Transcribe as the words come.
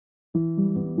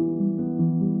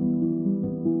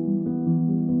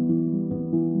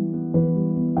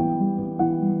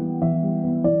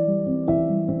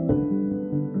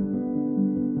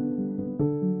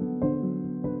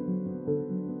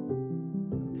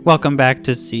Welcome back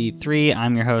to C3.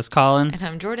 I'm your host, Collin. And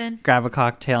I'm Jordyn. Grab a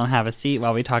cocktail and have a seat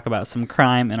while we talk about some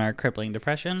crime and our crippling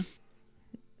depression.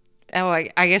 Oh,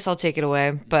 I guess I'll take it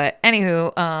away. But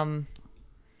anywho,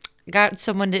 got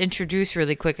someone to introduce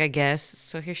really quick, I guess.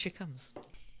 So here she comes.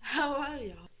 How are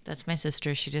you? That's my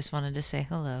sister. She just wanted to say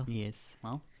hello. Yes.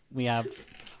 Well, we have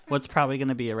what's probably going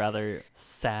to be a rather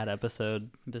sad episode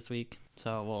this week.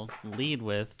 So we'll lead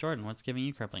with Jordyn. What's giving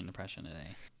you crippling depression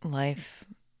today? Life.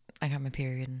 I got my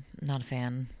period. Not a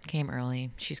fan. Came early.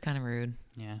 She's kind of rude.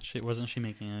 Yeah, wasn't she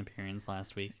making an appearance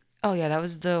last week? Oh, yeah, that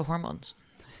was the hormones.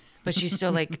 But she's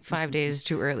still like 5 days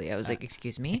too early. I was like,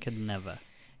 excuse me? I could never.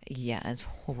 Yeah, it's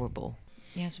horrible.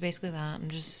 Yeah, so basically that. I'm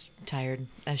just tired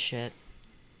as shit.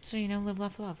 So, live,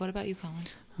 laugh, love. What about you,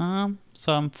 Collin?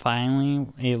 So I'm finally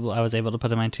I was able to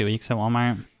put in my 2 weeks at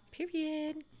Walmart.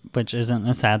 Period. Which isn't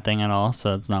a sad thing at all,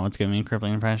 so it's not what's giving me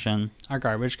crippling depression. Our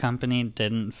garbage company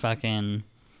didn't fucking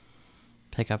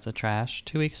pick up the trash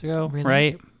 2 weeks ago, really?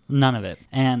 Right? None of it.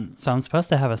 And so I'm supposed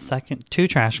to have two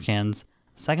trash cans.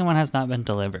 Second one has not been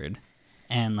delivered.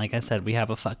 And like I said, we have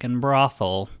a fucking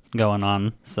brothel going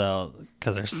on. So,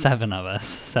 because there's 7 of us,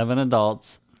 7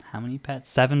 adults. How many pets?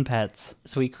 7 pets.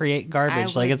 So we create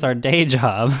garbage like it's our day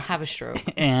job. Have a stroke.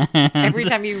 And every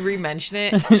time you re-mention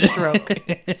it, stroke.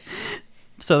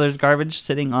 So there's garbage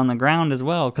sitting on the ground as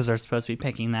well because they're supposed to be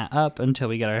picking that up until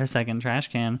we get our second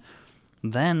trash can.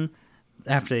 Then,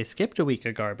 after they skipped a week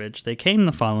of garbage, they came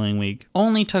the following week,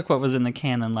 only took what was in the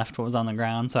can and left what was on the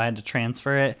ground, so I had to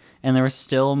transfer it, and there was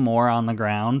still more on the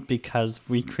ground because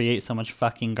we create so much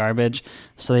fucking garbage,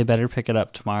 so they better pick it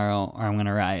up tomorrow or I'm going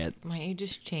to riot. Might you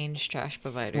just change trash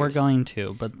providers? We're going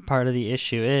to, but part of the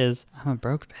issue is I'm a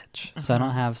broke bitch, so I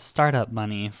don't have startup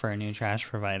money for a new trash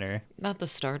provider. Not the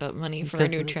startup money for a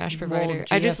new trash provider.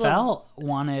 Well, GFL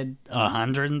wanted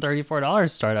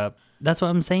 $134 startup. That's what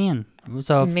I'm saying.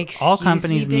 So all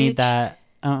companies need that.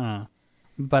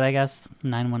 But I guess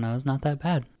 910 is not that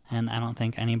bad. And I don't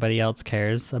think anybody else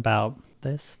cares about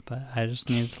this. But I just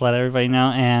needed to let everybody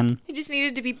know. And you just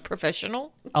needed to be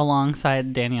professional.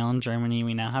 Alongside Danielle in Germany,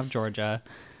 we now have Georgia.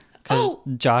 Because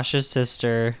Josh's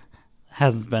sister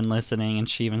has been listening. And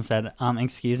she even said,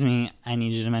 excuse me, I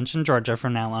need you to mention Georgia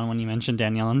from now on when you mention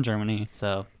Danielle in Germany.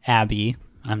 So Abby,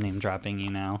 I'm name dropping you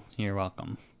now. You're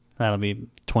welcome. That'll be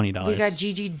 $20. We got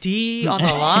GGD on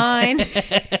the line.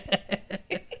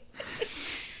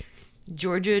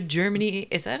 Georgia, Germany.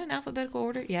 Is that in alphabetical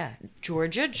order? Yeah.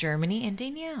 Georgia, Germany, and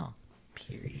Danielle.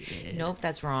 Period. Nope,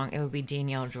 that's wrong. It would be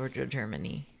Danielle, Georgia,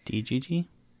 Germany. DGG?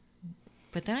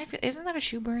 But then isn't that a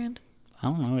shoe brand? I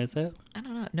don't know, is it? I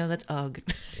don't know. No, that's UGG.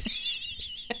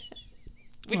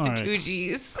 With the 2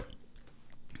 G's.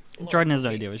 Jordyn has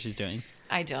no idea what she's doing.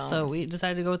 I don't. So we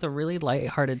decided to go with a really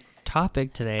lighthearted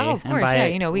topic today. Oh, of course,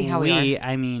 yeah. How we are.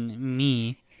 I mean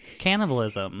me.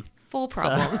 Cannibalism. Full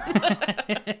problem.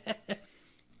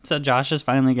 So Josh is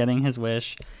finally getting his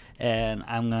wish, and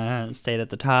I'm going to state at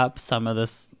the top, some of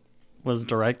this was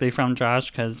directly from Josh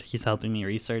because he's helping me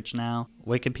research now.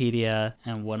 Wikipedia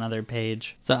and one other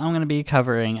page. So I'm going to be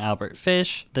covering Albert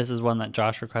Fish. This is one that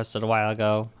Josh requested a while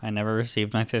ago. I never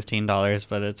received my $15,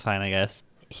 but it's fine, I guess.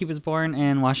 He was born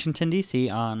in Washington, D.C.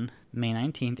 on May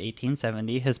 19th,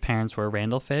 1870. His parents were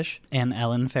Randall Fish and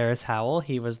Ellen Ferris Howell.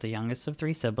 He was the youngest of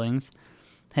 3 siblings.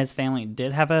 His family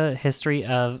did have a history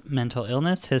of mental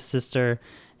illness. His sister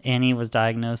Annie was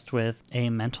diagnosed with a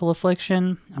mental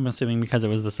affliction. I'm assuming because it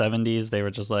was the 70s, they were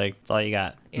just like, that's all you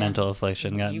got. Yeah. Mental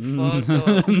affliction. Got you fucked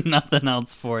up. Nothing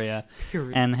else for you.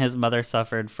 And his mother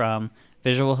suffered from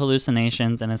visual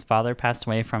hallucinations, and his father passed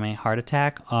away from a heart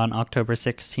attack on October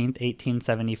 16th,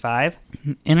 1875.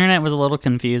 Internet was a little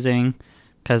confusing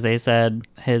because they said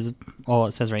it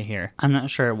says right here. I'm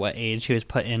not sure at what age he was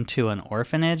put into an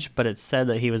orphanage, but it said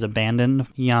that he was abandoned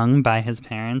young by his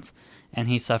parents, and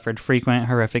he suffered frequent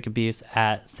horrific abuse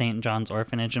at St. John's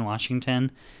Orphanage in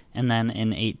Washington. And then in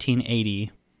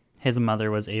 1880, his mother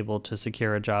was able to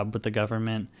secure a job with the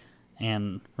government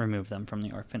and remove them from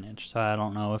the orphanage. So I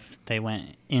don't know if they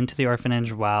went into the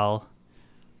orphanage while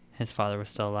his father was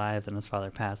still alive, and his father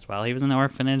passed while he was in the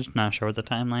orphanage. Not sure what the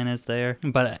timeline is there.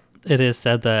 But it is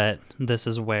said that this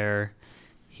is where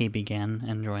he began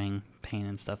enjoying pain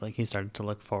and stuff. Like, he started to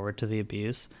look forward to the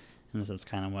abuse. And this is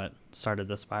kind of what started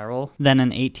the spiral. Then in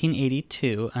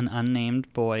 1882, an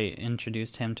unnamed boy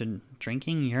introduced him to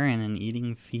drinking urine and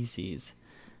eating feces.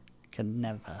 Could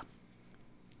never.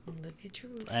 Live your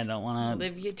truth. I don't want to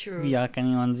live your truth. Yuck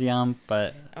anyone's yum,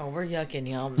 but... Oh, we're yucking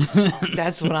yums.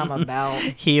 That's what I'm about.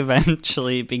 He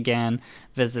eventually began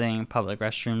visiting public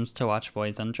restrooms to watch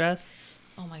boys undress.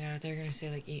 Oh my god, they're gonna say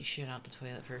like eat shit out the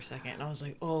toilet for a second. And I was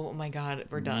like, oh my god,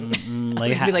 we're done.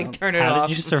 Like, Turn it off. How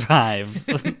did you survive?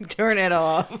 Turn it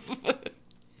off.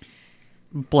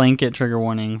 Blanket trigger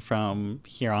warning from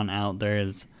here on out. There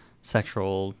is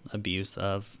sexual abuse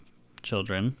of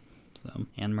children,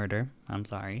 and murder. I'm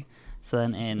sorry. So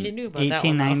then in You knew about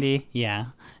 1890,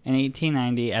 in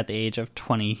 1890, at the age of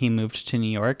 20, he moved to New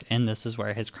York, and this is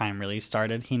where his crime really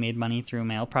started. He made money through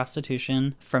male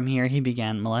prostitution. From here, he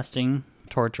began molesting,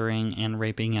 torturing, and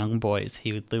raping young boys.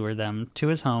 He would lure them to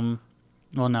his home.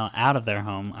 Well, no, out of their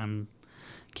home.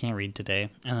 Can't read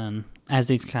today. And then, as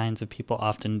these kinds of people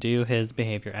often do, his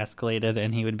behavior escalated,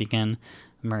 and he would begin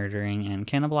murdering and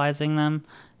cannibalizing them.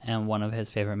 And one of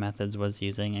his favorite methods was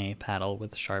using a paddle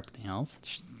with sharp nails.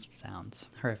 Sounds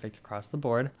horrific across the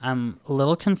board. I'm a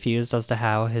little confused as to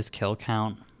how his kill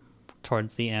count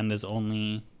towards the end is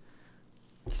only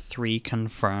 3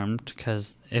 confirmed,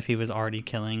 because if he was already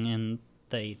killing in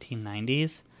the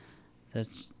 1890s,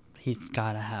 he's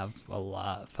got to have a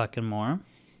lot fucking more.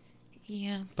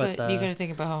 Yeah, but you got to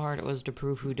think about how hard it was to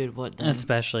prove who did what then.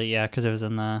 Especially, because it was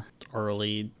in the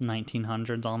early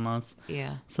 1900s almost.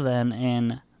 Yeah. So then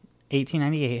in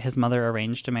 1898, his mother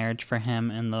arranged a marriage for him,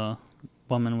 and the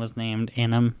woman was named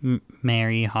Anna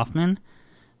Mary Hoffman.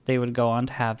 They would go on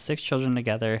to have 6 children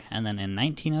together, and then in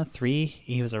 1903,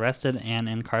 he was arrested and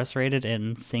incarcerated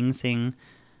in Sing Sing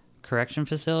Correction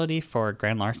Facility for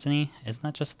grand larceny. Isn't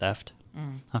that just theft?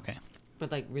 Mm. Okay.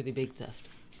 But like really big theft.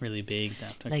 Really big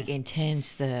theft. Okay. Like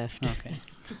intense theft. Okay.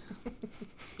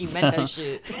 You meant that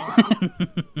shit.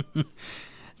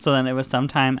 So then it was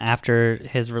sometime after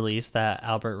his release that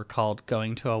Albert recalled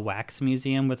going to a wax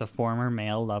museum with a former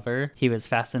male lover. He was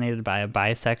fascinated by a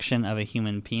bisection of a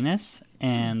human penis,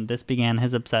 and this began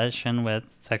his obsession with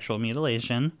sexual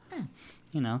mutilation.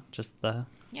 Just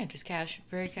cash.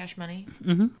 Very cash money.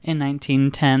 Mm-hmm. In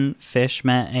 1910, Fish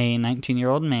met a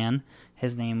 19-year-old man.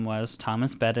 His name was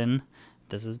Thomas Bedden.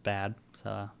 This is bad,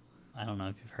 so I don't know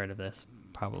if you've heard of this.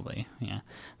 Probably, yeah.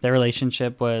 Their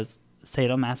relationship was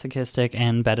sadomasochistic,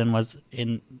 and Bedden was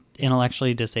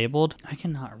intellectually disabled. I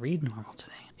cannot read normal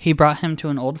today. He brought him to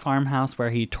an old farmhouse where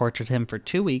he tortured him for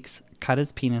 2 weeks, cut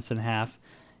his penis in half.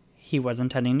 He was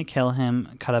intending to kill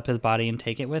him, cut up his body, and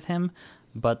take it with him,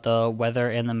 but the weather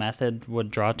and the method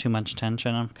would draw too much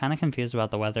attention. I'm kind of confused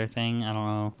about the weather thing. I don't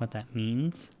know what that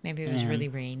means. Maybe it was really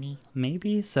rainy.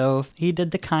 Maybe. So he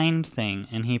did the kind thing,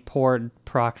 and he poured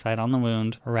peroxide on the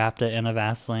wound, wrapped it in a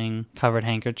Vaseline-covered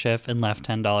handkerchief, and left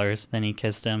 $10. Then he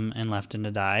kissed him and left him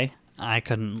to die. I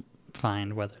couldn't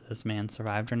find whether this man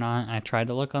survived or not. I tried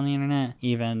to look on the internet.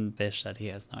 Even Fish said he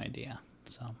has no idea.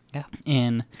 So, yeah.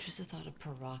 Just the thought of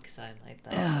peroxide like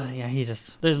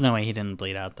that. There's no way he didn't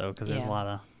bleed out, though, because there's a lot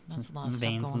of veins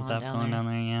stuff and stuff down going down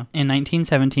there, yeah. In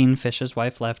 1917, Fish's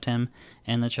wife left him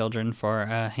and the children for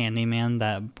a handyman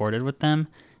that boarded with them.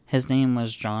 His name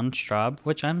was John Straub,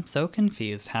 which I'm so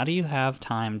confused. How do you have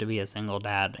time to be a single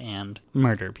dad and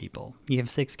murder people? You have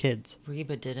 6 kids.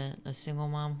 Reba did it. A single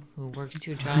mom who works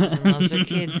 2 jobs and loves her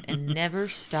kids and never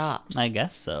stops. I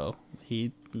guess so.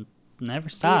 He never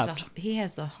stopped. He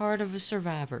has the heart of a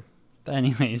survivor. But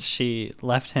anyways, she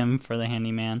left him for the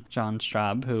handyman, John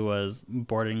Straub, who was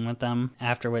boarding with them,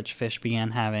 after which Fish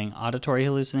began having auditory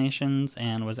hallucinations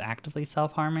and was actively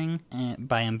self-harming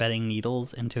by embedding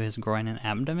needles into his groin and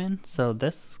abdomen. So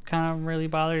this kind of really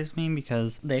bothers me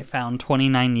because they found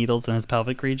 29 needles in his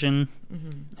pelvic region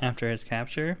after his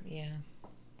capture. Yeah.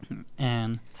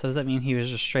 And so does that mean he was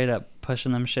just straight up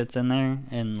pushing them shits in there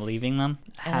and leaving them?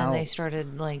 And then they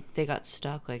started, they got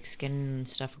stuck, skin and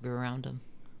stuff grew around them.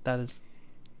 That is,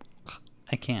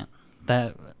 I can't.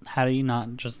 How do you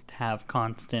not just have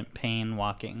constant pain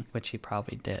walking? Which he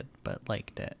probably did, but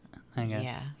liked it. I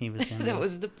guess he was gonna that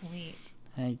was the point.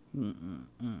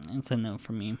 It's a no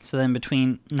for me. So then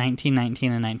between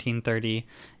 1919 and 1930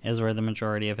 is where the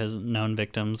majority of his known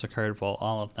victims occurred. Well,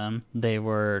 all of them. They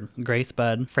were Grace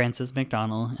Budd, Francis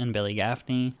McDonnell, and Billy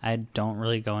Gaffney. I don't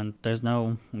really go in. There's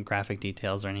no graphic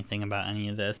details or anything about any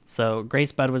of this. So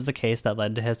Grace Budd was the case that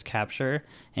led to his capture.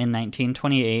 In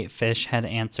 1928, Fish had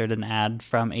answered an ad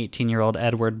from 18-year-old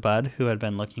Edward Budd, who had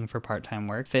been looking for part-time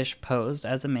work. Fish posed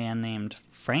as a man named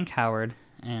Frank Howard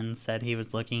and said he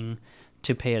was looking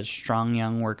to pay a strong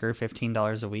young worker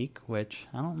 $15 a week, which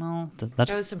I don't know. That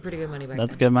was some pretty good money back then.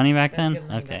 That's good money back then? Good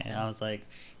money okay, back then. I was like...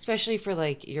 Especially for,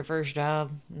 your first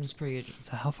job, it was pretty good.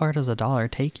 So how far does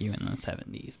 $1 take you in the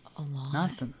 70s? A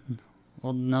lot.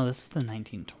 Well, no, this is the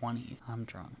 1920s. I'm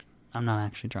drunk. I'm not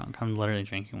actually drunk. I'm literally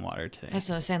drinking water today. That's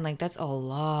what I'm saying. That's a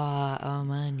lot of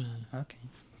money. Okay.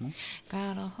 Well.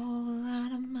 Got a whole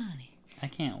lot of money. I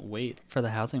can't wait for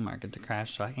the housing market to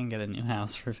crash so I can get a new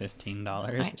house for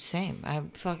 $15. Same. I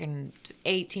have fucking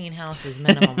 18 houses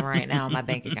minimum right now in my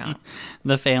bank account.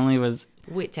 The family was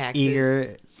with taxes.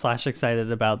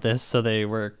 eager/excited about this, so they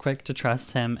were quick to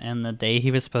trust him. And the day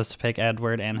he was supposed to pick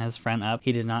Edward and his friend up,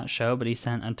 he did not show, but he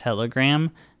sent a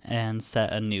telegram and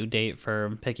set a new date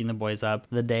for picking the boys up.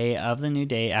 The day of the new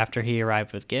date, after he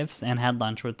arrived with gifts and had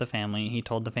lunch with the family, he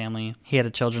told the family he had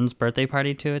a children's birthday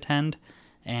party to attend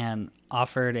and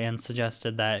offered and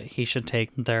suggested that he should take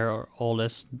their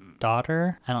oldest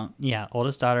daughter,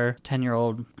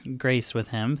 10-year-old Grace, with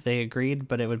him. They agreed,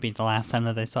 but it would be the last time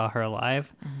that they saw her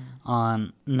alive.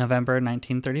 On November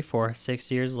 1934,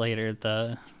 6 years later,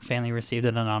 the family received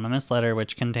an anonymous letter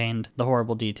which contained the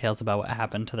horrible details about what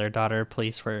happened to their daughter.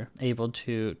 Police were able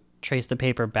to trace the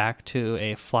paper back to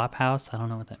a flop house. I don't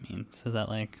know what that means. Is that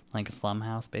like a slum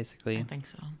house, basically? I think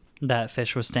so. That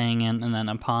Fish was staying in, and then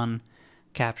upon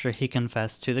capture, he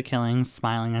confessed to the killings,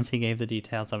 smiling as he gave the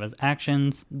details of his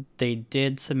actions. They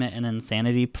did submit an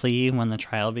insanity plea when the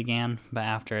trial began, but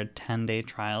after a 10-day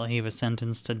trial, he was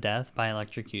sentenced to death by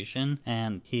electrocution,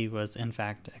 and he was, in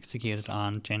fact, executed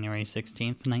on January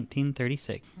 16th,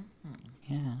 1936.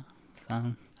 Yeah,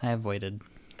 so I avoided,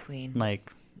 Queen.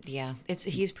 Yeah,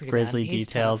 he's pretty grisly bad. He's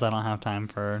details. tough. I don't have time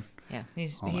for. Yeah,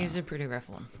 he's a pretty rough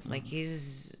one.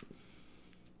 He's...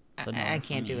 I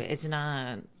can't do it. It's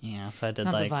not. Yeah, so I did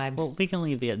not the vibes. Well, we can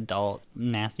leave the adult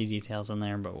nasty details in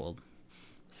there, but we'll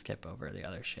skip over the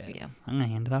other shit. Yeah. I'm gonna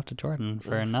hand it off to Jordan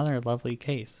for another lovely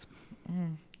case.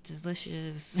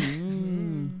 Delicious.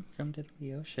 From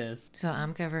Delicious. So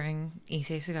I'm covering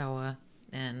Issei Sagawa,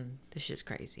 and this shit's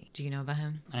crazy. Do you know about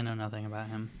him? I know nothing about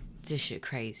him. This shit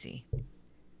crazy.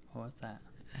 What was that?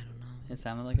 I don't know. It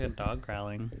sounded like a dog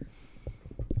growling.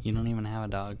 You don't even have a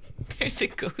dog. There's a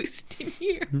ghost in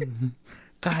here.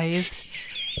 Guys,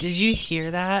 did you hear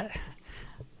that?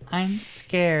 I'm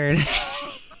scared.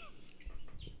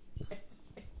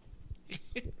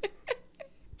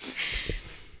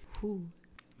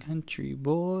 Country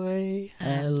boy,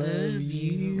 I love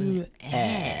you.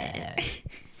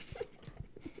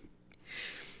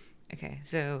 Okay,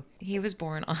 so he was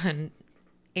born on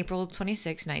April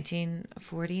 26,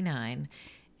 1949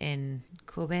 in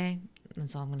Kobe.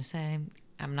 That's all I'm gonna say.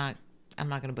 I'm not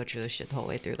gonna butcher this shit the whole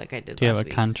way through like I did. Do you last have a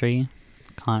week's. country,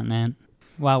 continent?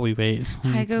 While we wait.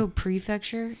 Haigo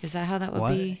Prefecture. Is that how that would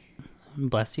be?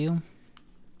 Bless you.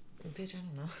 Bitch, I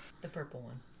don't know. The purple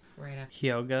one, right after.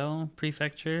 Hyogo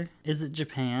Prefecture. Is it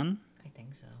Japan? I think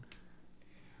so.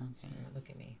 Okay. Look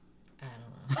at me. I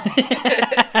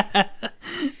don't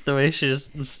know. The way she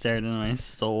just stared into my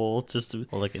soul just to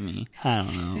look at me. I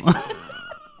don't know.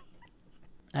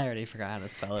 I already forgot how to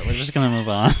spell it. We're just going to move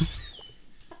on.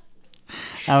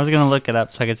 I was going to look it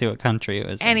up so I could see what country it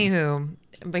was in. Anywho,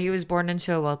 but he was born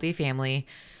into a wealthy family.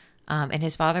 And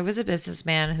his father was a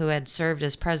businessman who had served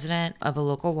as president of a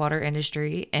local water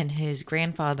industry. And his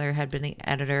grandfather had been the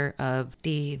editor of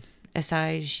the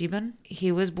Asahi Shimbun.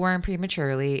 He was born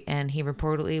prematurely, and he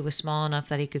reportedly was small enough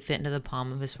that he could fit into the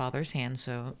palm of his father's hand.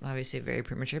 So obviously a very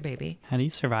premature baby. How do you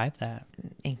survive that?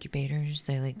 Incubators.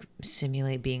 They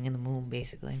simulate being in the womb,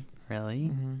 basically.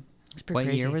 Really? Mm-hmm. It's pretty What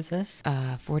crazy. year was this?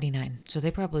 49. So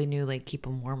they probably knew keep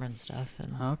them warm and stuff.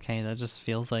 And Okay, that just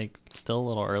feels like still a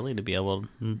little early to be able to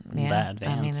yeah, that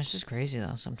advanced. I mean, it's just crazy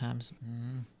though sometimes.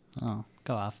 Oh,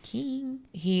 go off.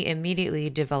 He immediately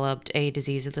developed a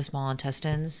disease of the small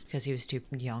intestines because he was too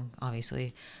young,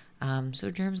 obviously. So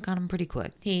germs got him pretty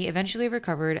quick. He eventually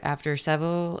recovered after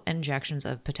several injections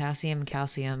of potassium,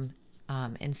 calcium,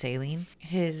 and saline.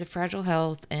 His fragile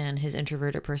health and his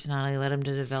introverted personality led him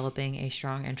to developing a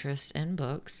strong interest in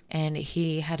books. And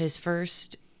he had his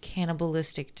first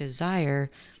cannibalistic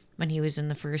desire when he was in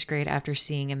the first grade after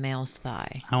seeing a male's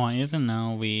thigh. I want you to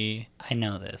know I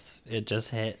know this. It just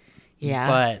hit. Yeah.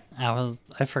 But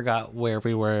I forgot where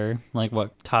we were,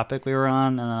 what topic we were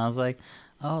on, and then I was like,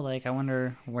 oh, I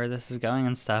wonder where this is going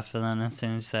and stuff. And then as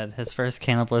soon as you said his first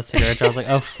cannibalistic urge, I was like,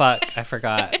 oh, fuck, I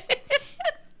forgot.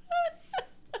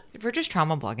 We're just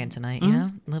trauma blogging tonight, you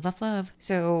know? Live off love.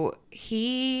 So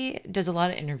he does a lot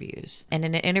of interviews. And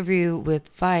in an interview with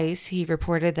Vice, he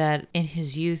reported that in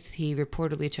his youth, he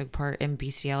reportedly took part in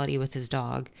bestiality with his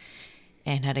dog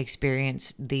and had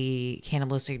experienced the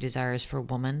cannibalistic desires for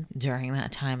women during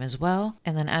that time as well.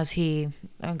 And then as he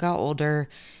got older,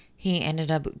 he ended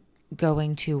up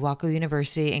going to Waco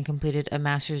University and completed a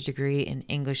master's degree in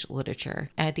English literature.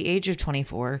 At the age of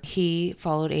 24, he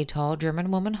followed a tall German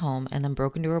woman home and then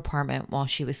broke into her apartment while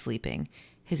she was sleeping.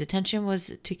 His intention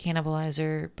was to cannibalize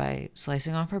her by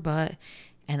slicing off her butt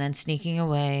and then sneaking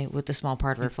away with the small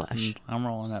part of her flesh. I'm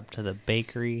rolling up to the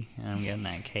bakery and I'm getting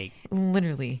that cake.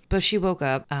 Literally. But she woke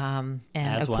up, and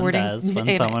As one according does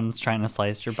when someone's trying to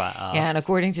slice your butt off. yeah, and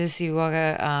according to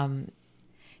Siwaga,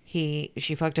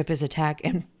 she fucked up his attack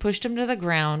and pushed him to the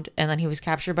ground, and then he was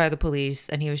captured by the police,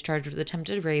 and he was charged with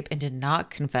attempted rape and did not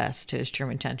confess to his true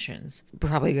intentions.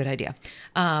 Probably a good idea.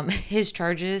 His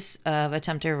charges of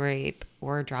attempted rape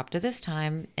were dropped at this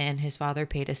time, and his father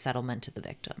paid a settlement to the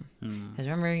victim. Because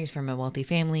remember, he's from a wealthy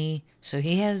family, so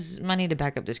he has money to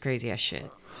back up this crazy ass shit.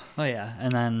 Oh yeah,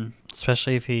 and then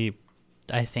especially if he,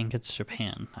 I think it's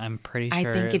Japan. I'm pretty sure.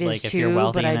 I think it is like, if too, you're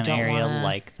wealthy but in I an don't area wanna,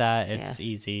 like that, it's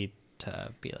easy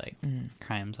to be like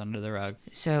crimes under the rug.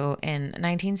 So in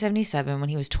 1977, when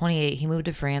he was 28, he moved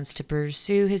to France to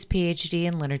pursue his PhD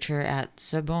in literature at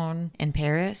Sorbonne in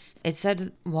Paris. It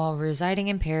said, while residing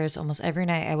in Paris, almost every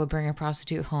night I would bring a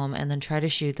prostitute home and then try to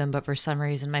shoot them, but for some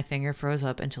reason my finger froze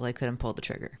up until I couldn't pull the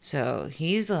trigger. So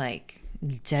he's like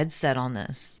dead set on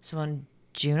this. So on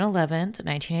June 11th,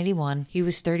 1981, he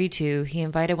was 32. He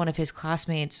invited one of his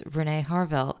classmates, Renee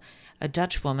Harvelt, a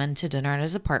Dutch woman, to dinner at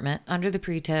his apartment under the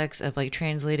pretext of like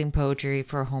translating poetry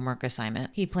for a homework assignment.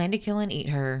 He planned to kill and eat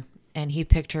her, and he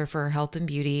picked her for her health and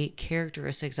beauty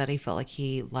characteristics that he felt like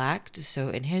he lacked. So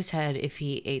in his head, if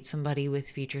he ate somebody with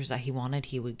features that he wanted,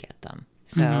 he would get them.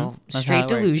 So straight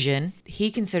delusion. He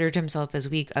considered himself as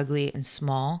weak, ugly, and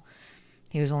small.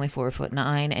 He was only 4'9",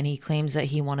 and he claims that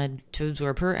he wanted to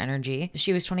absorb her energy.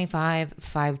 She was 25,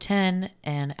 5'10",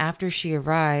 and after she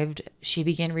arrived, she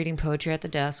began reading poetry at the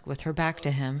desk with her back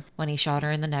to him when he shot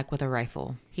her in the neck with a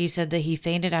rifle. He said that he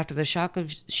fainted after the shock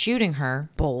of shooting her,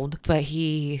 bold, but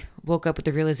he woke up with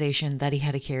the realization that he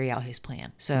had to carry out his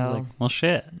plan. So, like, well,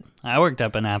 shit. I worked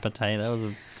up an appetite. That was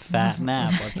a fat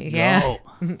nap. Let's yeah. go.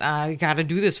 I gotta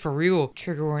do this for real.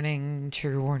 Trigger warning,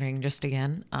 just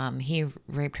again. He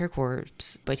raped her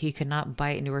corpse, but he could not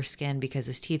bite into her skin because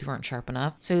his teeth weren't sharp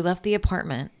enough. So he left the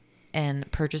apartment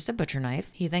and purchased a butcher knife.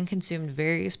 He then consumed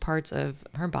various parts of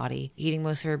her body, eating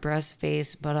most of her breast,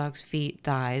 face, buttocks, feet,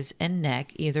 thighs, and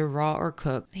neck, either raw or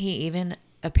cooked. He even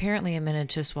apparently admitted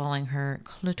to swallowing her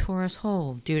clitoris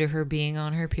whole due to her being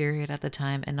on her period at the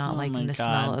time and not liking the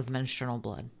smell of menstrual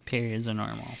blood. Periods are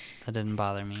normal. That didn't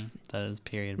bother me. That is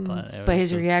period blood. But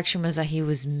his reaction was that he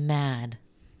was mad.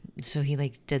 So he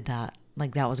like did that.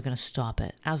 Like that was going to stop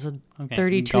it. As a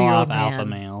 32-year-old man. Alpha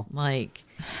male. Like,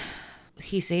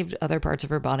 he saved other parts of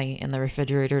her body in the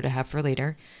refrigerator to have for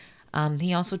later.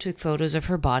 He also took photos of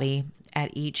her body at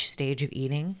each stage of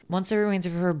eating. Once the remains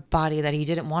of her body that he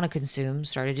didn't want to consume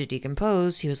started to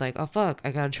decompose, he was like, oh fuck,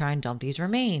 I gotta try and dump these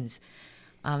remains.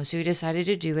 So he decided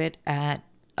to do it at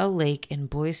a lake in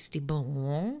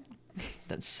Bois-de-Boulogne.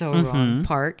 That's so wrong.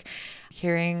 Park.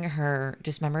 Carrying her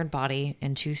dismembered body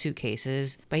in 2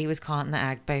 suitcases, but he was caught in the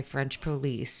act by French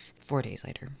police 4 days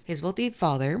later. His wealthy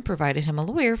father provided him a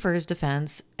lawyer for his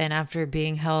defense, and after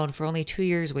being held for only 2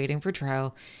 years waiting for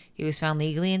trial, he was found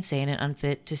legally insane and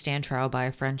unfit to stand trial by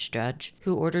a French judge,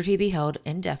 who ordered he be held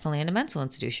indefinitely in a mental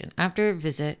institution. After a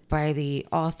visit by the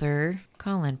author,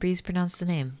 Collin, please pronounce the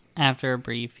name. After a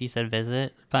brief, he said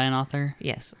visit by an author?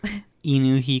 Yes.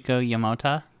 Inuhiko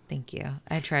Yamota. Thank you.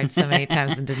 I tried so many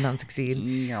times and did not succeed.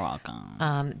 You're welcome.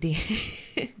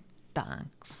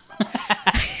 Thanks.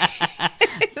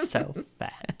 So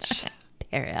fetch.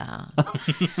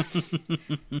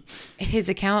 His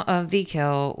account of the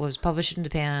kill was published in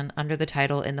Japan under the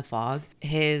title In the Fog.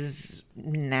 His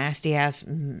nasty ass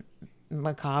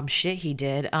macabre shit he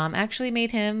did actually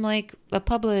made him like a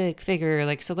public figure,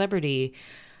 like celebrity,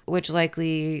 which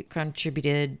likely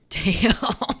contributed to him.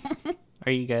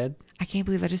 Are you good? I can't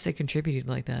believe I just said contributed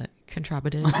like that.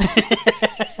 Contributed.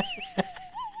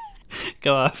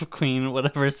 Go off, Queen,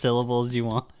 whatever syllables you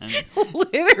want.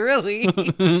 Literally.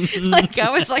 Like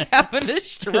I was like having a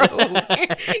stroke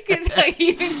because I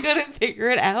even couldn't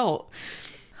figure it out.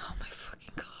 Oh my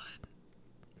fucking God.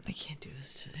 I can't do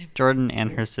this today. Jordyn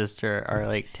and her sister are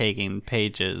like taking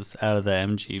pages out of the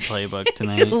MG playbook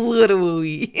tonight.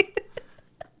 Literally.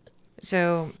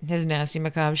 So his nasty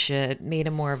macabre shit made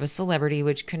him more of a celebrity,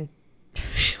 which oh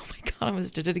my God, I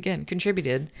almost did it again.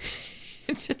 Contributed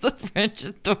to the French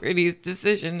authorities'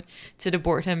 decision to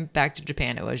deport him back to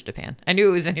Japan. It was Japan. I knew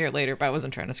it was in here later, but I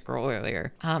wasn't trying to scroll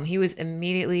earlier. He was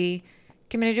immediately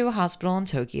committed to a hospital in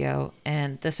Tokyo,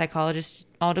 and the psychologist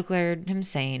all declared him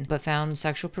sane, but found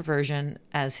sexual perversion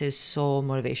as his sole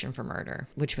motivation for murder,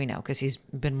 which we know because he's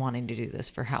been wanting to do this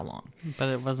for how long? But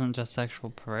it wasn't just sexual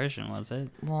perversion, was it?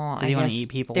 Well, Did I he want guess to eat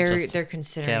people? they're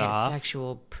considering get it off?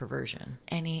 sexual perversion.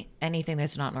 Anything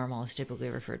that's not normal is typically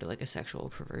referred to like a sexual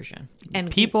perversion.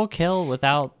 And people kill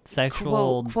without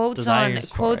sexual desires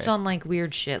quotes for it. on like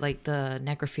weird shit, like the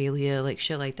necrophilia, like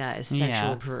shit like that is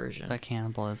sexual perversion. But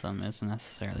cannibalism isn't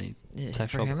necessarily Yeah,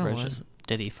 sexual for him it perversion. was.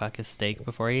 Did he fuck his steak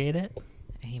before he ate it?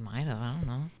 He might have. I don't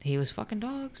know. He was fucking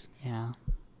dogs. Yeah.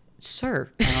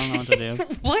 Sir. I don't know what to do.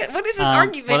 What is this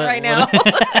argument right now?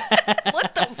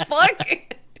 What the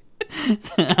fuck?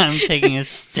 I'm taking a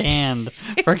stand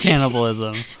for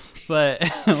cannibalism. But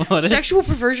sexual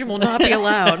perversion will not be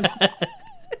allowed.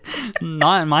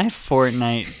 Not in my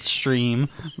Fortnite stream,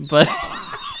 but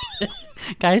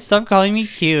guys, stop calling me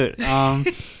cute.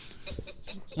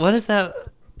 What is that?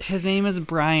 His name is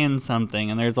Brian something,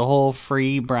 and there's a whole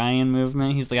free Brian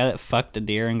movement. He's the guy that fucked a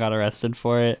deer and got arrested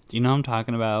for it. Do you know what I'm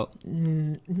talking about?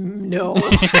 No.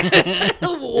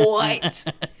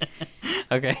 What?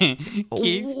 Okay.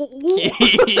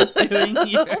 Keep doing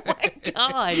your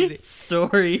God.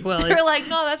 story. Well, they're like,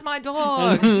 no, that's my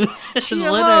dog.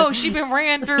 She been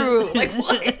ran through. Like,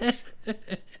 what?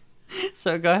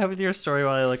 So go ahead with your story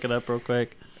while I look it up real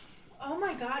quick. Oh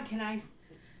my God, can I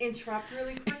interrupt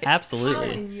really quick? Absolutely.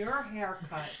 Collin, your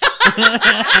haircut.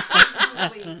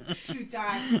 Absolutely to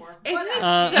die for. Isn't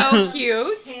What it so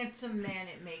cute? handsome man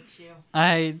it makes you.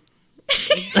 I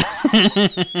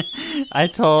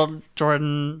told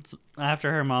Jordan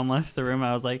after her mom left the room,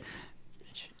 I was like,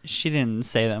 she didn't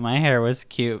say that my hair was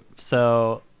cute,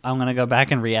 so I'm going to go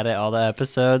back and re-edit all the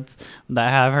episodes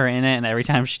that have her in it, and every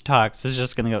time she talks, it's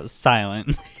just going to go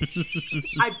silent.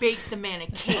 I baked the man a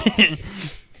cake.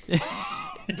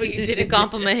 But you didn't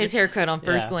compliment his haircut on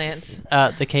first Yeah. glance.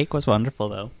 The cake was wonderful,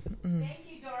 though. Thank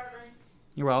you, darling.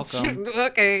 You're welcome.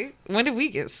 Okay. When did we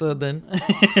get Southern? What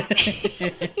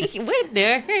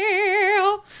the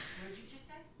hell? What did you just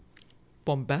say?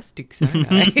 Bombastic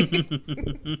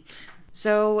side.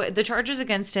 So the charges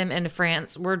against him in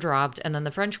France were dropped, and then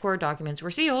the French court documents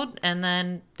were sealed, and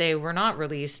then they were not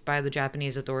released by the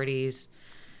Japanese authorities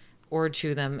or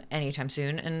to them anytime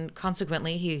soon, and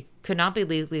consequently he could not be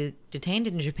legally detained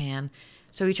in Japan,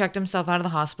 so he checked himself out of the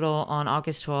hospital on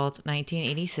August 12th,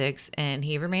 1986, and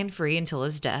he remained free until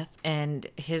his death, and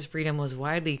his freedom was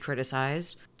widely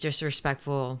criticized,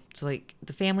 disrespectful to like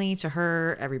the family, to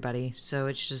her, everybody, so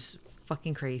it's just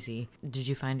fucking crazy. Did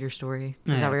you find your story?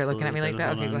 Is that why you're looking at me like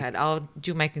that? Okay, go ahead. I'll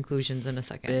do my conclusions in a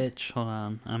second. Bitch, hold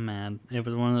on. I'm mad. It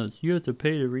was one of those, you have to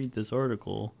pay to read this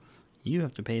article. You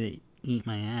have to pay to eat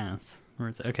my ass. Where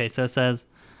is it? Okay, so it says,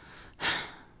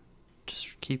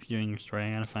 just keep doing your story.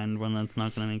 I gotta find one that's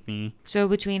not gonna make me. So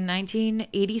between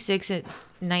 1986 and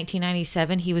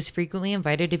 1997, he was frequently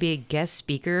invited to be a guest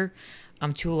speaker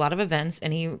to a lot of events,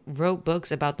 and he wrote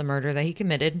books about the murder that he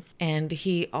committed. And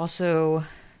he also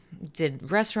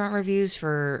did restaurant reviews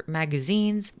for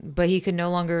magazines, but he could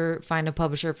no longer find a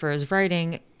publisher for his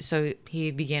writing, so he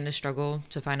began to struggle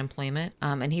to find employment.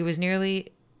 And he was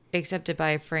nearly accepted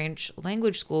by a French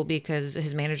language school because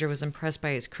his manager was impressed by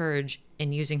his courage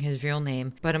in using his real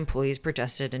name, but employees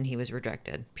protested and he was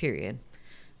rejected. Period.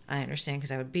 I understand,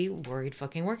 because I would be worried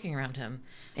fucking working around him.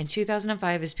 In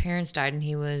 2005, his parents died and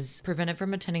he was prevented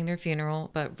from attending their funeral,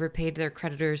 but repaid their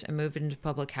creditors and moved into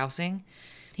public housing.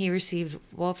 He received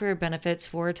welfare benefits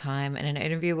for a time. In an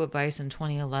interview with Vice in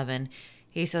 2011,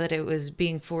 he said that it was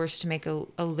being forced to make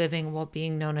a living while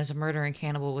being known as a murdering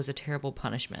cannibal was a terrible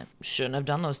punishment. Shouldn't have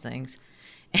done those things.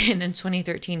 And in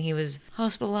 2013, he was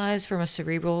hospitalized from a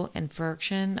cerebral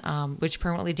infarction, which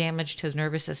permanently damaged his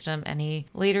nervous system. And he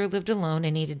later lived alone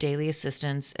and needed daily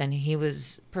assistance. And he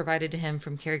was provided to him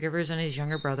from caregivers and his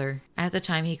younger brother. At the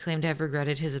time, he claimed to have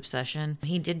regretted his obsession.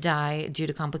 He did die due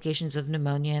to complications of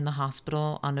pneumonia in the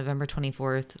hospital on November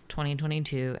 24th,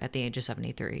 2022, at the age of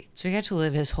 73. So he got to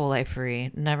live his whole life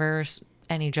free. Never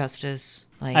any justice.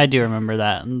 Like, I do remember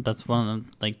that. And that's one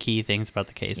of the key things about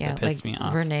the case that pissed me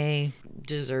off. Renee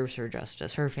deserves her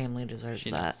justice. Her family deserves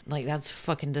that. Like, that's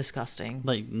fucking disgusting.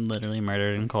 Like, literally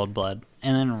murdered in cold blood.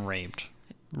 And then raped.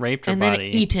 Raped her and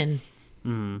body. then eaten.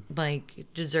 Mm. Like,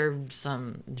 deserved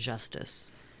some justice.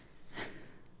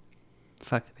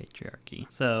 Fuck the patriarchy.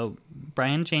 So,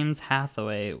 Brian James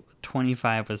Hathaway,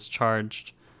 25, was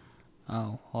charged.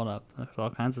 Oh, hold up. There's all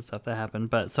kinds of stuff that happened.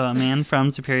 But so a man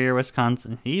from Superior,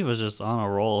 Wisconsin, he was just on a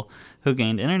roll, who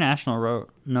gained international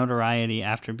notoriety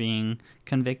after being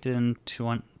convicted in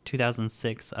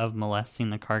 2006 of molesting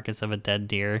the carcass of a dead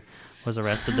deer, was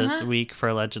arrested this week for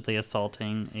allegedly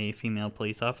assaulting a female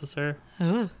police officer.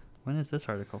 When is this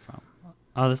article from?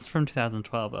 Oh, this is from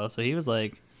 2012, though. So he was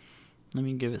like, let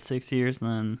me give it 6 years and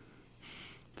then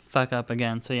fuck up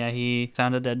again. So yeah, he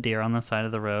found a dead deer on the side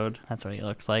of the road. That's what he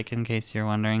looks like, in case you're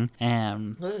wondering.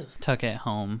 And took it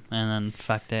home and then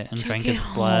fucked it and drank its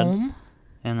blood.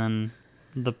 And then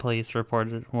the police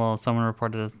reported, someone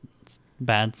reported a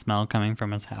bad smell coming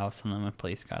from his house. And then when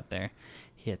police got there,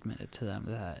 he admitted to them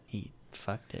that he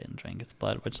fucked it and drank its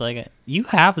blood. Which, like, you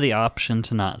have the option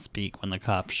to not speak when the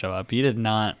cops show up. You did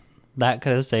not. That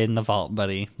could have stayed in the vault,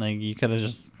 buddy. Like, you could have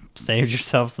just saved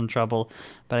yourself some trouble.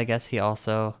 But I guess he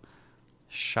also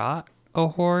shot a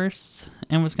horse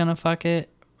and was gonna fuck it,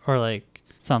 or like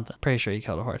something. Pretty sure he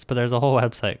killed a horse. But there's a whole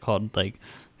website called like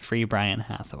Free Brian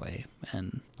Hathaway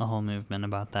and a whole movement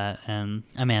about that. And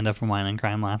Amanda from Wine and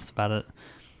Crime laughs about it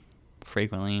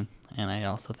frequently. And I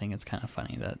also think it's kind of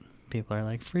funny that people are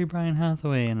like, Free Brian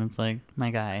Hathaway, and it's like,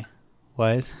 my guy,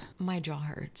 what? My jaw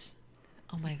hurts.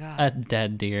 Oh my God. A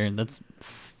dead deer. That's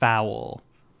foul.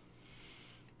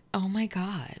 Oh my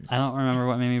God. I don't remember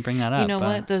what made me bring that up. You know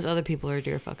what? Those other people are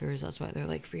deer fuckers. That's why they're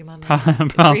like, free my man.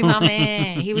 Probably. Free my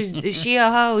man. She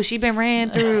a hoe. She been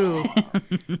ran through.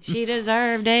 She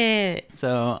deserved it.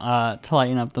 So, to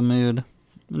lighten up the mood,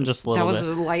 just a little bit. That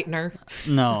was a lightener.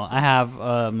 No, I have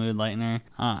a mood lightener.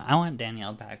 I want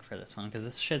Danielle back for this one because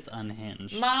this shit's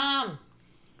unhinged. Mom,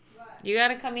 you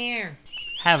gotta come here.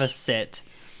 Have a sit.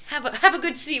 Have a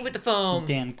good seat with the phone.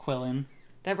 Dan Quillen.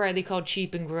 That Riley called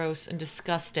cheap and gross and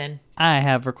disgusting. I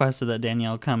have requested that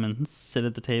Danielle come and sit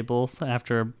at the table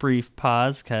after a brief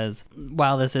pause because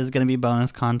while this is going to be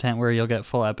bonus content where you'll get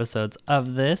full episodes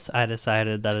of this, I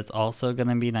decided that it's also going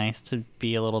to be nice to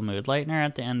be a little mood lightener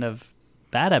at the end of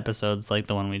bad episodes like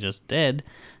the one we just did.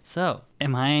 So,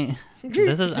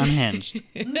 this is unhinged.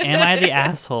 Am I the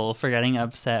asshole for getting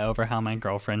upset over how my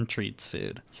girlfriend treats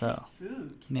food? So,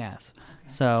 Food. yes.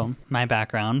 So, my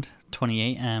background,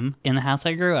 28M. In the house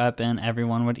I grew up in,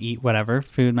 everyone would eat whatever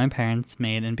food my parents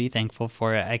made and be thankful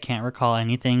for it. I can't recall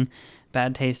anything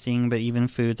bad tasting, but even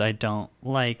foods I don't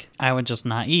like, I would just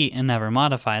not eat and never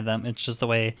modify them. It's just the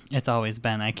way it's always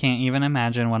been. I can't even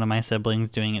imagine one of my siblings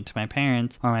doing it to my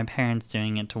parents or my parents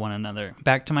doing it to one another.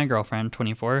 Back to my girlfriend,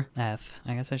 24F.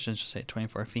 I guess I should just say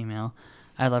 24 female.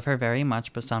 I love her very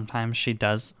much, but sometimes she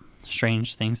does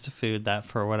strange things to food that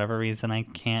for whatever reason I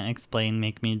can't explain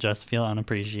make me just feel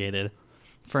unappreciated.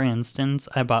 For instance,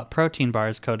 I bought protein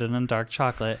bars coated in dark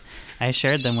chocolate. I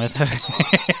shared them with her.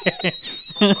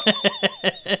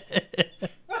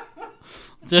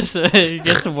 Just it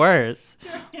gets worse.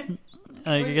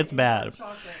 Like, it gets bad.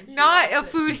 Not a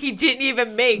food he didn't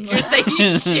even make. Just say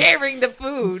he's sharing the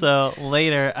food. So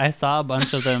later, I saw a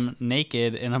bunch of them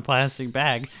naked in a plastic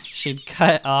bag. She'd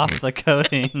cut off the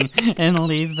coating and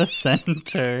leave the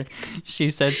center. She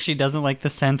said she doesn't like the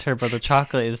center, but the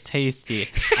chocolate is tasty.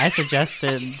 I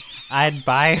suggested I'd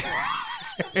buy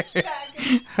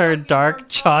her dark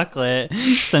chocolate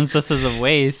since this is a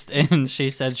waste, and she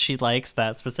said she likes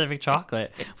that specific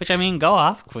chocolate, which, I mean, go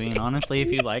off, queen. Honestly,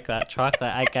 if you like that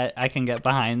chocolate, I can get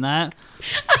behind that,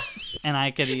 and I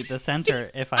could eat the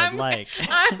center if I'd like.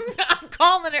 I'm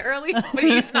calling it early, but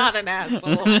he's not an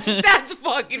asshole. That's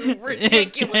fucking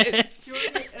ridiculous.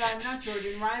 Not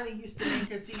Jordyn. Riley used to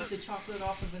make us eat the chocolate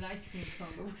off of an ice cream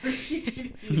cone before she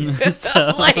could eat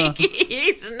it. Like,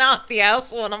 he's not the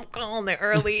asshole, and I'm calling it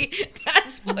early.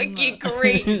 That's fucking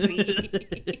crazy.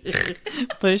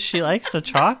 But she likes the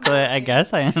chocolate. I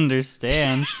guess I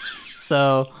understand.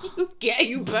 So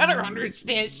you better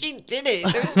understand. She did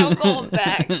it. There's no going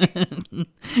back.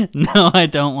 No, I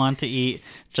don't want to eat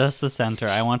just the center.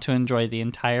 I want to enjoy the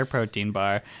entire protein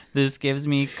bar. This gives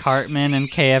me Cartman and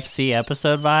KFC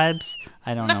episode vibes.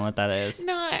 I don't know what that is.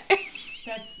 Not.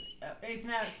 Isn't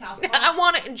that South Park? I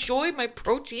want to enjoy my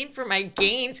protein for my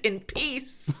gains in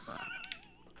peace.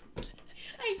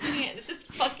 I can't. This is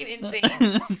fucking insane.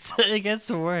 It gets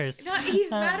worse. No,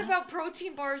 he's mad about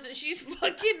protein bars and she's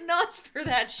fucking nuts for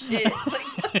that shit. Like,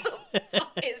 what the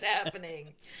fuck is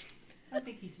happening? I don't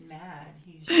think he's mad.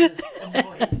 He's just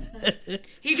annoyed.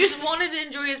 He just wanted to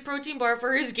enjoy his protein bar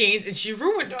for his gains and she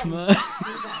ruined him.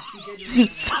 She did ruin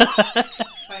him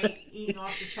by eating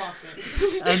off the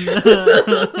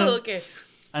chocolate. Okay.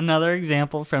 Another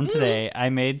example from today. I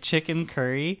made chicken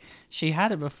curry. She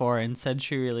had it before and said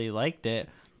she really liked it.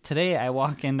 Today, I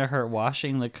walk into her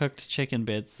washing the cooked chicken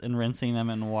bits and rinsing them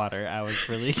in water. I was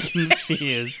really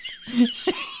confused.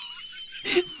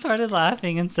 She started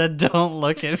laughing and said, "Don't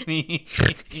look at me."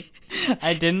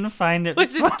 I didn't find it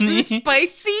Was funny. it too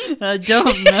spicy? I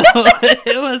don't know.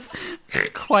 It was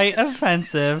quite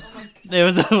offensive. It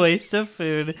was a waste of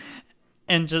food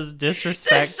and just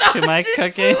disrespect to my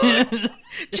cooking.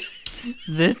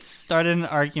 This started an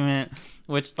argument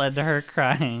which led to her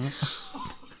crying.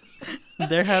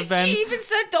 There have been... She even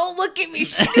said, "Don't look at me."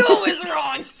 She knew it was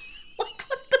wrong. Like,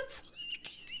 what the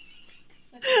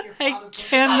fuck? I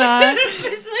cannot... I'm gonna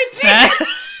piss my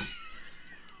pants.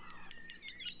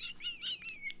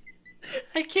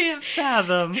 I can't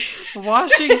fathom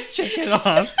washing chicken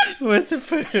off with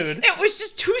food. It was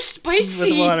just too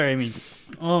spicy. With water, I mean.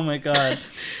 Oh my god.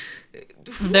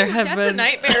 That's a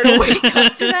nightmare to wake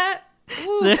up to that.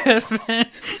 Ooh. There have been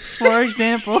 4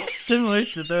 examples similar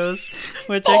to those,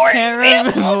 which I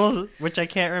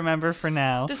can't remember for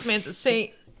now. This man's a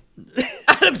saint.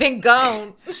 I'd have been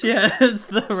gone. She has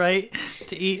the right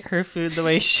to eat her food the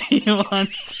way she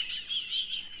wants.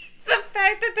 The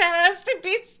fact that has to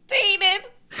be stated.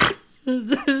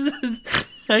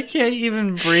 I can't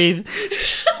even breathe.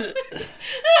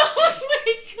 Oh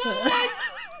my god.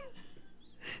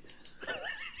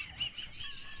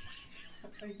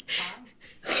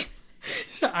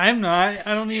 I'm not.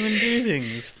 I don't even do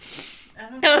things.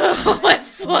 Oh my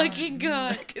fucking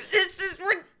god. This is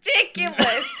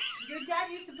ridiculous. Your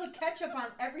dad used to put ketchup on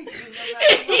everything.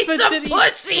 He's a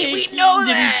pussy. We know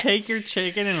that. Did he take your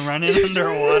chicken and run it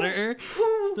underwater?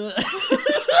 How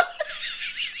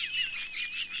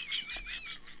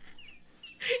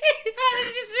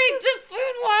did just make the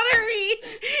food watery?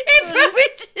 It probably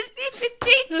didn't even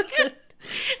taste good.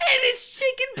 And it's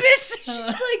chicken bits. She's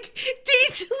like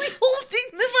daintily holding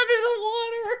them under the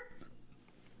water.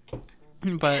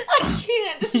 But I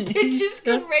can't. This bitch is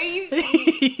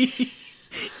crazy.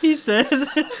 He said,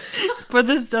 but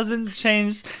this doesn't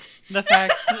change the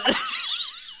fact.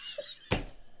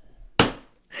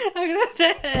 I'm gonna have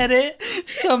to edit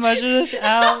so much of this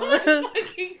out. Oh my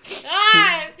fucking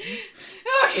god.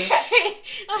 Okay,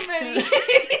 I'm ready.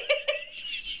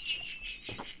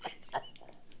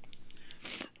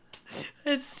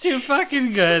 It's too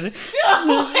fucking good. Oh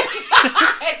my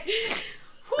god.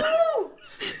 Woo.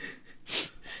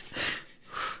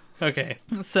 Okay,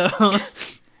 so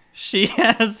she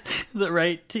has the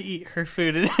right to eat her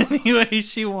food in any way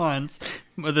she wants,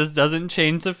 but this doesn't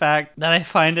change the fact that I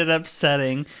find it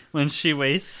upsetting when she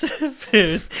wastes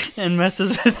food and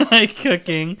messes with my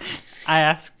cooking. I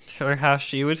asked her how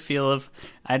she would feel if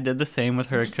I did the same with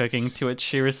her cooking, to which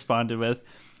she responded with,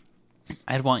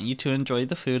 "I'd want you to enjoy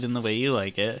the food in the way you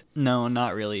like it." No,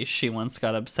 not really. She once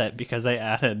got upset because I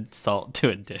added salt to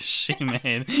a dish she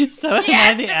made. So am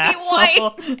I the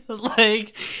asshole?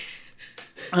 Like,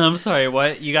 I'm sorry,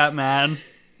 what? You got mad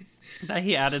that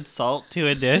he added salt to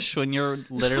a dish when you're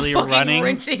literally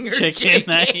running chicken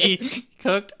that he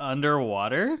cooked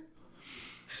underwater?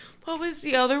 What was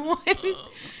the other one?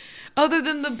 Other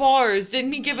than the bars,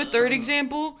 didn't he give a third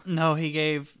example? No, he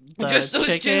gave the just those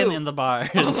chicken 2. and the bars.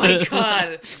 Oh my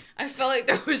god. I felt like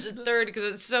there was a third because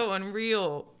it's so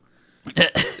unreal.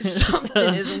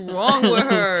 Something is wrong with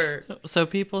her. So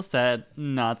people said,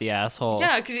 not the asshole.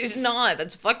 Yeah, because he's not.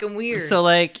 That's fucking weird. So,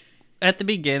 like, at the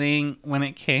beginning, when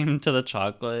it came to the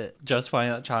chocolate, just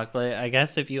finding out chocolate, I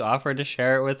guess if you offered to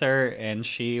share it with her and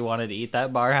she wanted to eat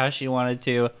that bar how she wanted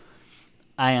to,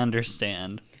 I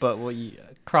understand. But when you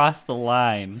cross the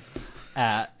line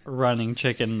at running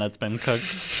chicken that's been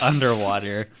cooked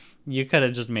underwater, you could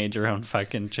have just made your own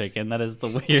fucking chicken. That is the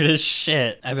weirdest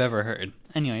shit I've ever heard.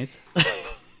 Anyways,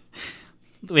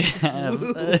 we have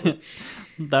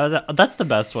that's the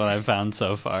best one I've found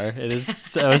so far.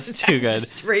 That was too good.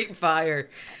 Straight fire.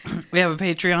 We have a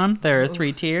Patreon. There are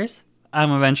 3 tiers.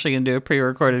 I'm eventually gonna do a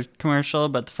pre-recorded commercial,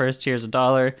 but the first tier is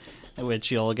 $1,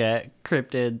 which you'll get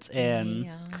cryptids and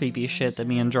creepy shit that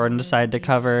me and Jordan decided to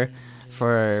cover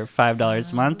for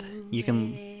 $5 a month. You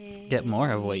can get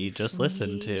more of what you just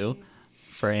listened to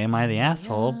for Am I the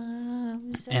Asshole?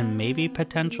 And maybe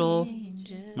potential...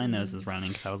 My nose is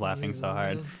running because I was laughing so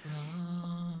hard.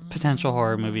 Potential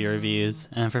horror movie reviews.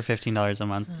 And for $15 a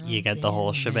month, you get the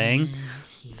whole shebang.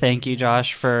 Thank you,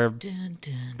 Josh, for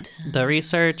the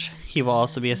research. He will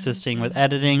also be assisting with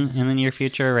editing in the near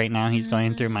future. Right now, he's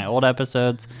going through my old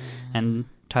episodes and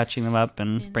touching them up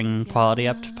and bringing quality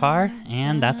up to par.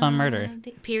 And that's on Murder.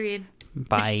 Period.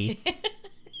 Bye.